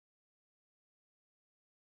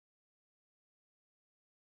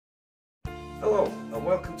Hello and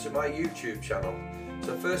welcome to my YouTube channel. It's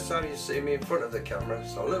the first time you see me in front of the camera,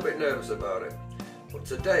 so I'm a little bit nervous about it. But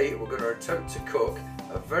today we're going to attempt to cook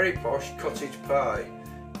a very posh cottage pie.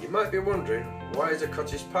 You might be wondering, why is a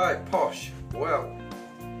cottage pie posh? Well,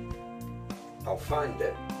 I'll find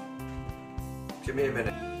it. Give me a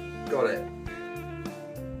minute. Got it.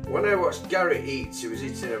 When I watched Gary eat, he was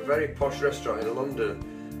eating in a very posh restaurant in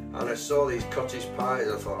London, and I saw these cottage pies.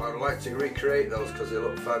 I thought I'd like to recreate those because they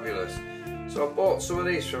look fabulous. So I bought some of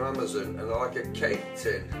these from Amazon, and they're like a cake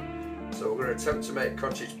tin. So we're going to attempt to make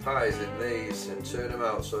cottage pies in these and turn them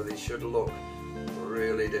out so they should look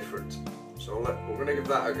really different. So we're going to give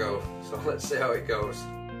that a go. So let's see how it goes.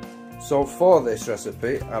 So for this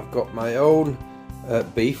recipe, I've got my own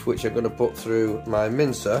beef, which I'm going to put through my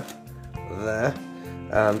mincer there.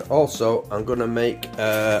 And also I'm going to make,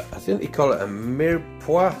 I think they call it a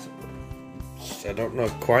mirepoix. I don't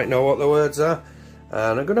quite know what the words are.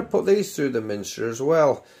 And I'm going to put these through the mincer as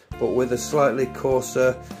well, but with a slightly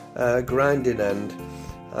coarser grinding end.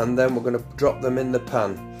 And then we're going to drop them in the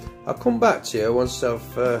pan. I'll come back to you once I've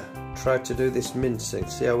tried to do this mincing,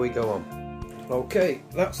 see how we go on. Okay,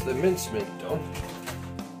 that's the mincemeat done,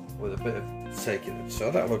 with a bit of taking it,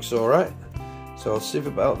 so that looks alright. So I'll see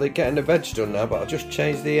about getting the veg done now, but I'll just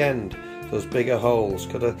change the end, those bigger holes.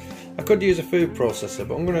 I could use a food processor,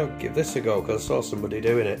 but I'm going to give this a go because I saw somebody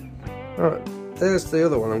doing it. Alright, there's the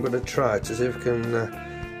other one I'm going to try to see if I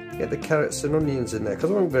can get the carrots and onions in there, because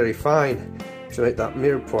I want very fine to make that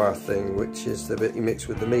mirepoix thing, which is the bit you mix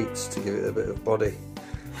with the meats to give it a bit of body.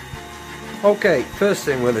 Okay, first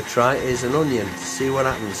thing we're going to try is an onion, to see what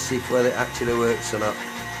happens, see whether it actually works or not.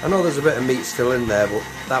 I know there's a bit of meat still in there, but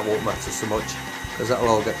that won't matter so much, because that'll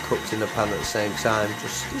all get cooked in the pan at the same time.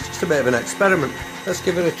 It's just a bit of an experiment. Let's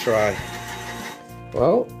give it a try.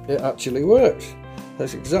 Well, it actually works.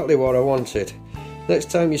 That's exactly what I wanted.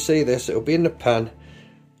 Next time you see this, it'll be in the pan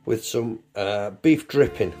with some beef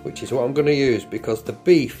dripping, which is what I'm going to use, because the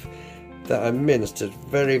beef that I minced is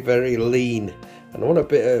very, very lean, and I want a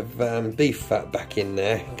bit of beef fat back in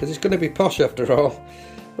there, because it's going to be posh after all.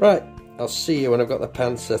 Right, I'll see you when I've got the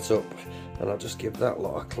pan set up, and I'll just give that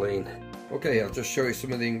lot a clean. Okay, I'll just show you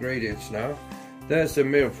some of the ingredients now. There's the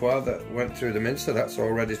mirepoix that went through the mincer, that's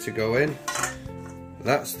all ready to go in.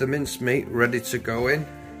 That's the mincemeat ready to go in.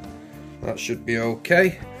 That should be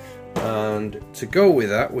okay. And to go with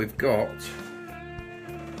that, we've got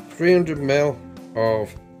 300 ml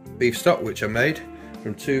of beef stock, which I made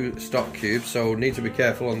from 2 stock cubes, so need to be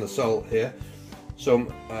careful on the salt here.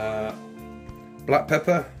 Some black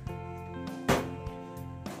pepper,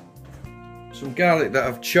 some garlic that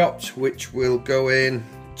I've chopped, which will go in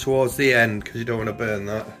towards the end because you don't want to burn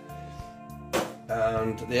that.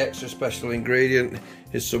 And the extra special ingredient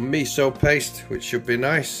is some miso paste, which should be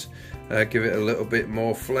nice, give it a little bit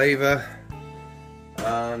more flavour.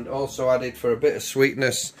 And also added for a bit of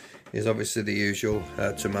sweetness is obviously the usual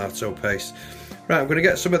tomato paste. Right, I'm going to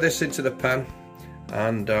get some of this into the pan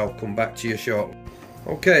and I'll come back to you shortly.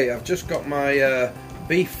 Okay, I've just got my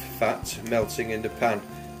beef fat melting in the pan.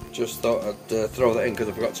 Just thought I'd throw that in because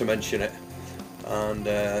I forgot to mention it. And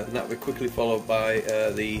that will be quickly followed by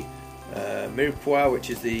the mirepoix, which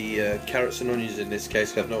is the carrots and onions in this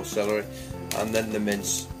case, I have no celery, and then the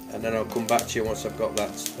mince. And then I'll come back to you once I've got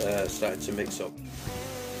that started to mix up.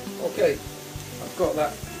 Okay, I've got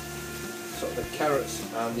that sort of the carrots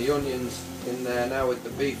and the onions in there now with the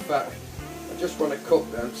beef fat. I just want to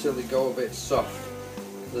cook them until they go a bit soft,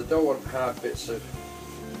 because I don't want hard bits of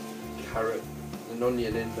carrot and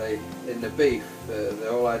onion in the beef. The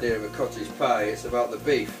whole idea of a cottage pie, it's about the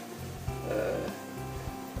beef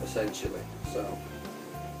essentially. So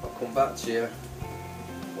I'll come back to you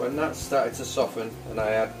when that's started to soften and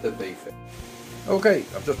I add the beef in. Okay,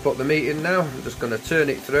 I've just put the meat in now. I'm just going to turn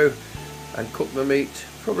it through and cook the meat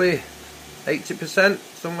probably 80%,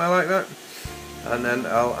 somewhere like that, and then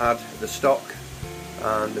I'll add the stock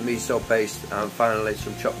and the miso paste and finally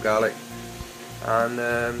some chopped garlic,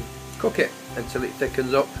 and cook it until it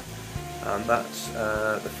thickens up, and that's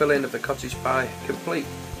the filling of the cottage pie complete,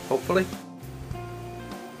 hopefully.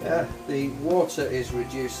 Yeah, the water is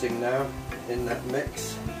reducing now in that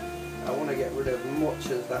mix. I want to get rid of much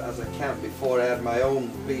of that as I can before I add my own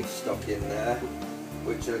beef stock in there,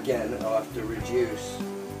 which again I'll have to reduce.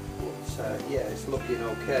 But yeah, it's looking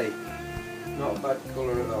okay. Not a bad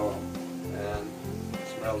colour at all, and it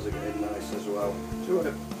smells are getting nice as well. So I want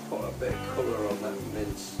to put a bit of colour on that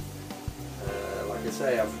mince. Like I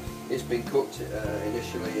say, it's been cooked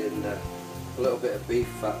initially in a little bit of beef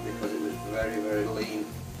fat because it was very, very lean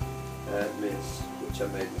mince, which I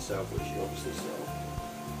made myself, which you obviously saw.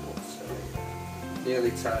 But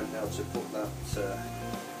nearly time now to put that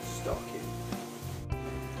stock in.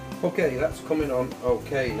 Okay, that's coming on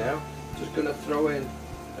okay now. Just going to throw in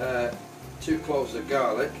 2 cloves of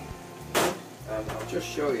garlic, and I'll just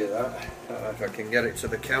show you that. I don't know if I can get it to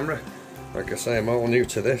the camera. Like I say, I'm all new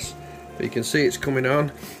to this, but you can see it's coming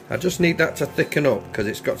on. I just need that to thicken up because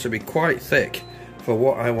it's got to be quite thick for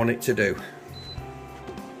what I want it to do.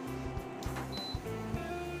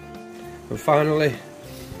 And finally,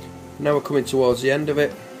 now we're coming towards the end of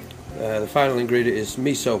it. The final ingredient is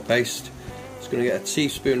miso paste. Just going to get a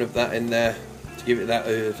teaspoon of that in there to give it that,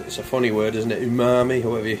 it's a funny word, isn't it, umami,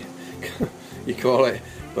 however you call it,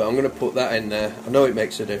 but I'm going to put that in there. I know it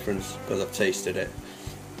makes a difference because I've tasted it.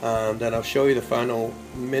 And then I'll show you the final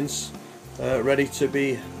mince ready to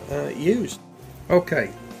be used.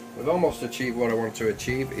 Okay, we've almost achieved what I want to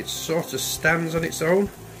achieve. It sort of stands on its own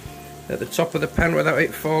at the top of the pan without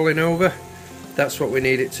it falling over. That's what we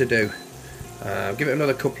need it to do. Give it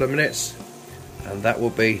another couple of minutes and that will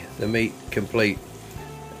be the meat complete,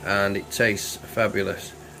 and it tastes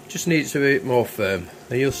fabulous. Just needs to be a bit more firm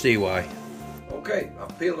and you'll see why. Okay,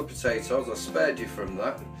 I've peeled the potatoes, I spared you from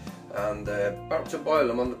that, and about to boil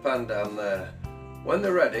them on the pan down there. When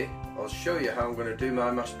they're ready, I'll show you how I'm going to do my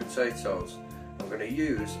mashed potatoes. I'm going to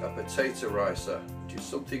use a potato ricer, which is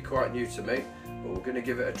something quite new to me, but we're going to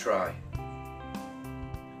give it a try.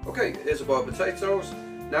 Okay, here's a boiled potatoes.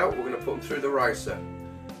 Now we're going to put them through the ricer.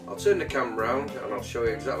 I'll turn the camera around and I'll show you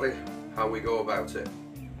exactly how we go about it.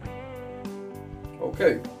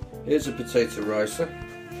 Okay, here's a potato ricer.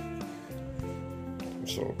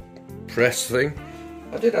 Sort of press thing.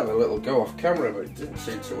 I did have a little go off camera, but it didn't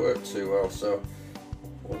seem to work too well, so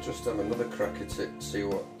we'll just have another crack at it and see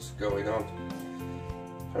what's going on.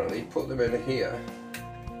 Apparently you put them in here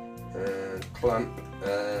and clamp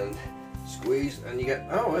and squeeze and you get,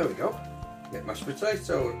 oh there we go, you get mashed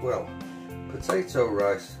potato, well, potato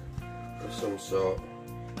rice of some sort. I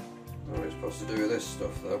don't know what it's supposed to do with this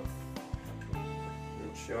stuff though,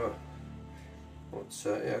 not sure.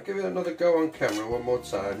 But yeah, I'll give it another go on camera one more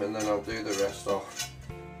time and then I'll do the rest off.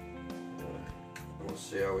 We'll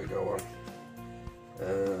see how we go on.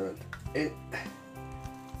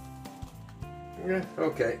 Yeah,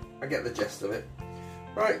 okay, I get the gist of it.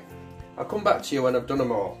 Right, I'll come back to you when I've done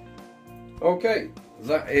them all. Okay,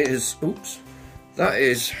 that is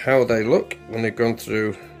how they look when they've gone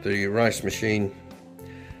through the rice machine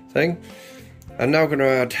thing. And now I'm going to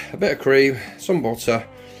add a bit of cream, some butter,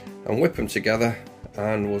 and whip them together,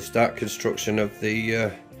 and we'll start construction of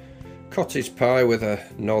the cottage pie with a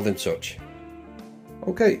northern touch.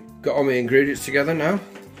 Okay, got all my ingredients together now.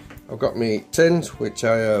 I've got my tins, which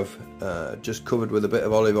I have just covered with a bit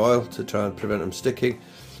of olive oil to try and prevent them sticking.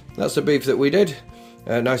 That's the beef that we did,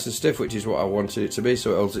 nice and stiff, which is what I wanted it to be,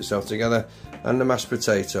 so it holds itself together, and the mashed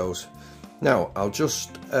potatoes. Now I'll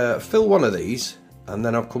just fill one of these and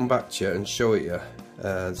then I'll come back to you and show it you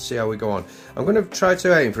and see how we go on. I'm going to try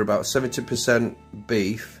to aim for about 70%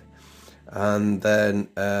 beef and then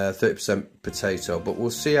 30% potato, but we'll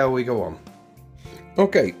see how we go on.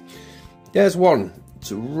 Okay, there's one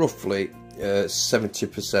to roughly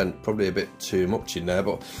 70%, probably a bit too much in there,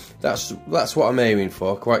 but that's what I'm aiming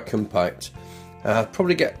for, quite compact. I'll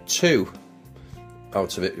probably get 2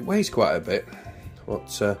 out of it. It weighs quite a bit,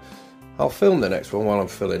 but I'll film the next one while I'm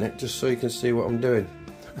filling it, just so you can see what I'm doing.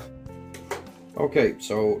 Okay,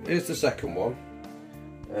 so here's the second one,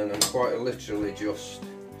 and I'm quite literally just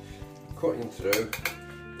cutting through.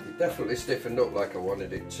 It definitely stiffened up like I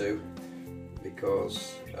wanted it to,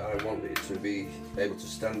 because I want it to be able to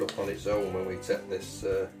stand up on its own when we take this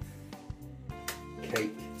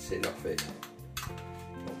cake tin off it.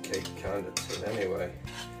 Or cake kind of tin anyway.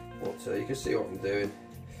 But you can see what I'm doing,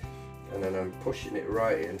 and then I'm pushing it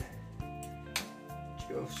right in,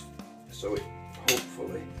 just so it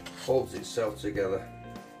hopefully holds itself together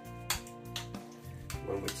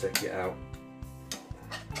when we take it out.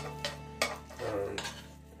 And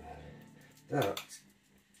that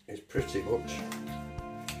is pretty much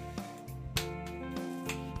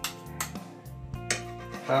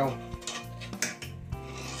how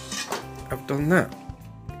I've done that.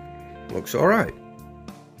 Looks alright.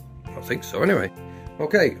 I think so anyway.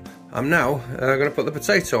 Okay, I'm now going to put the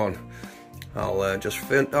potato on.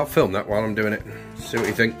 I'll film that while I'm doing it. See what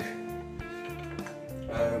you think.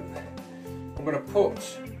 I'm going to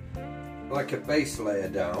put like a base layer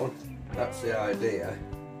down. That's the idea.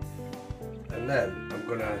 And then I'm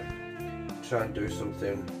going to try and do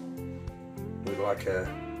something with like a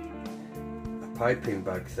piping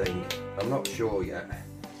bag thing. I'm not sure yet,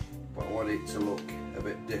 but I want it to look a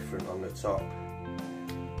bit different on the top.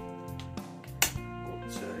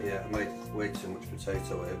 But yeah, I made way too much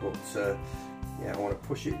potato here, but yeah, I want to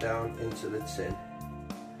push it down into the tin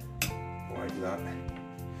like that,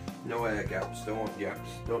 No air gaps, don't want gaps,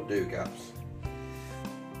 don't do gaps.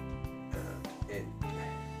 And in,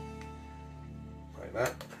 like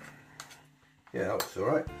that. Yeah, that looks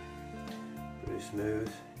alright. Pretty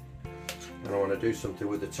smooth. And I want to do something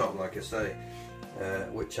with the top, like I say,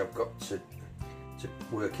 which I've got to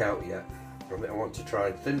work out yet. I want to try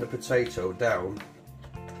and thin the potato down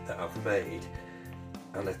that I've made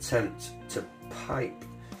and attempt to pipe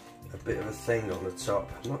a bit of a thing on the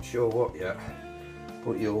top. I'm not sure what yet,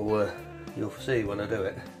 but you'll see when I do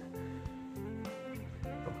it.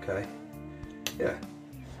 Okay, yeah,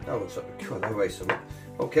 that looks like a way something.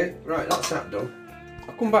 Okay, right, that's that done.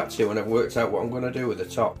 I'll come back to you when I've worked out what I'm going to do with the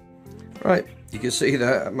top. Right, you can see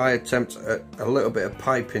there my attempt at a little bit of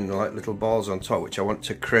piping, like little balls on top, which I want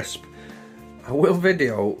to crisp. I will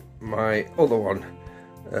video my other one,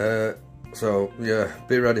 so yeah,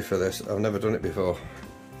 be ready for this. I've never done it before.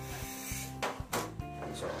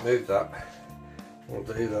 So I'll move that, we'll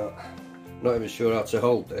do that. Not even sure how to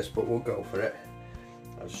hold this, but we'll go for it.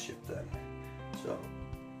 I'll just shift them. So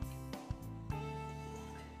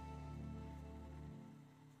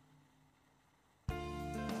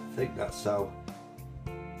I think that's how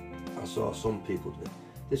I saw some people do it.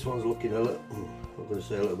 This one's looking a little, I'm going to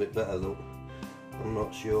say a little bit better though. I'm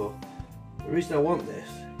not sure. The reason I want this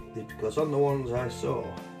is because on the ones I saw,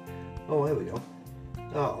 oh here we go,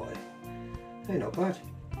 oh hey, not bad.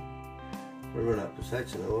 We'll run out of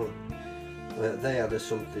potato now, won't we? They had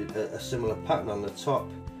a similar pattern on the top,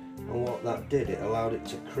 and what that did, it allowed it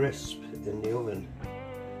to crisp in the oven,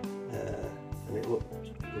 and it looked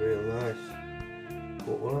real nice.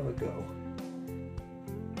 But we'll have a go.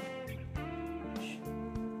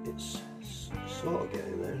 It's sort of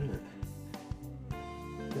getting there, isn't it?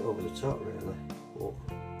 A bit over the top really. But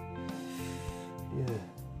yeah.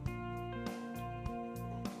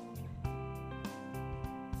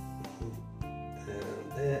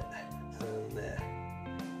 And there and there.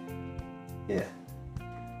 Yeah.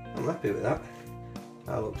 I'm happy with that.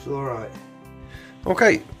 That looks alright.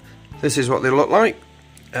 Okay, this is what they look like.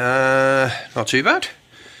 Not too bad.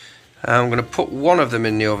 I'm going to put one of them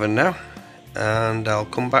in the oven now, and I'll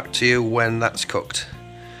come back to you when that's cooked,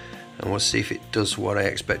 and we'll see if it does what I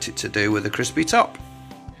expect it to do with a crispy top.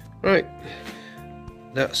 Right,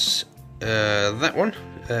 that's that one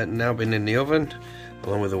now been in the oven,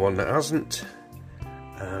 along with the one that hasn't,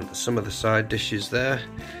 and some of the side dishes there.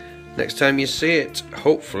 Next time you see it,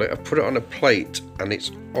 hopefully I've put it on a plate and it's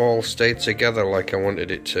all stayed together like I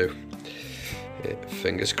wanted it to.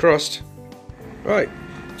 Fingers crossed. Right,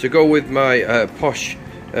 to go with my Posh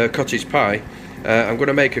cottage pie, I'm going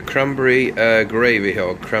to make a cranberry gravy,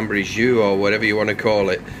 or cranberry jus, or whatever you want to call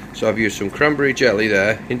it. So I've used some cranberry jelly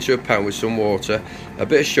there into a pan with some water, a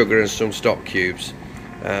bit of sugar and some stock cubes,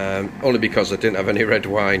 only because I didn't have any red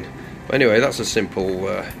wine. But anyway, that's a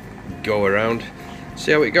simple go around.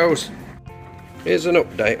 See how it goes. Here's an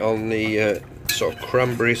update on the sort of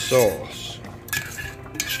cranberry sauce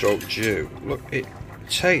stroke jus. Look, it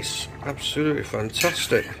tastes absolutely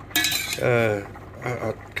fantastic.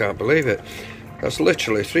 I can't believe it. That's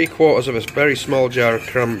literally 3/4 of a very small jar of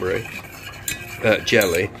cranberry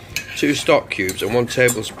jelly, 2 stock cubes and 1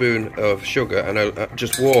 tablespoon of sugar, and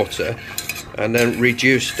just water, and then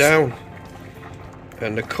reduced down.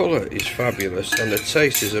 And the colour is fabulous and the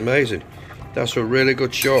taste is amazing. That's a really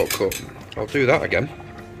good shortcut. I'll do that again.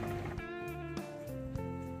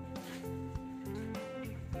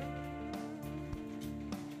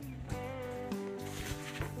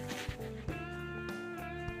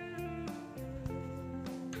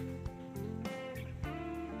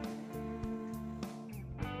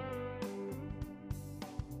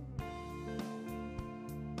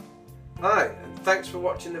 Hi, and thanks for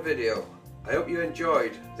watching the video. I hope you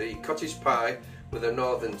enjoyed the cottage pie with a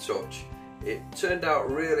northern touch. It turned out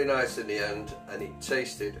really nice in the end, and it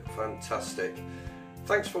tasted fantastic.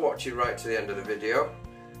 Thanks for watching right to the end of the video,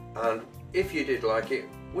 and if you did like it,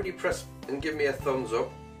 would you press and give me a thumbs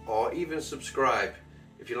up, or even subscribe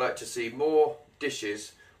if you'd like to see more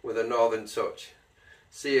dishes with a northern touch.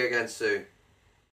 See you again soon.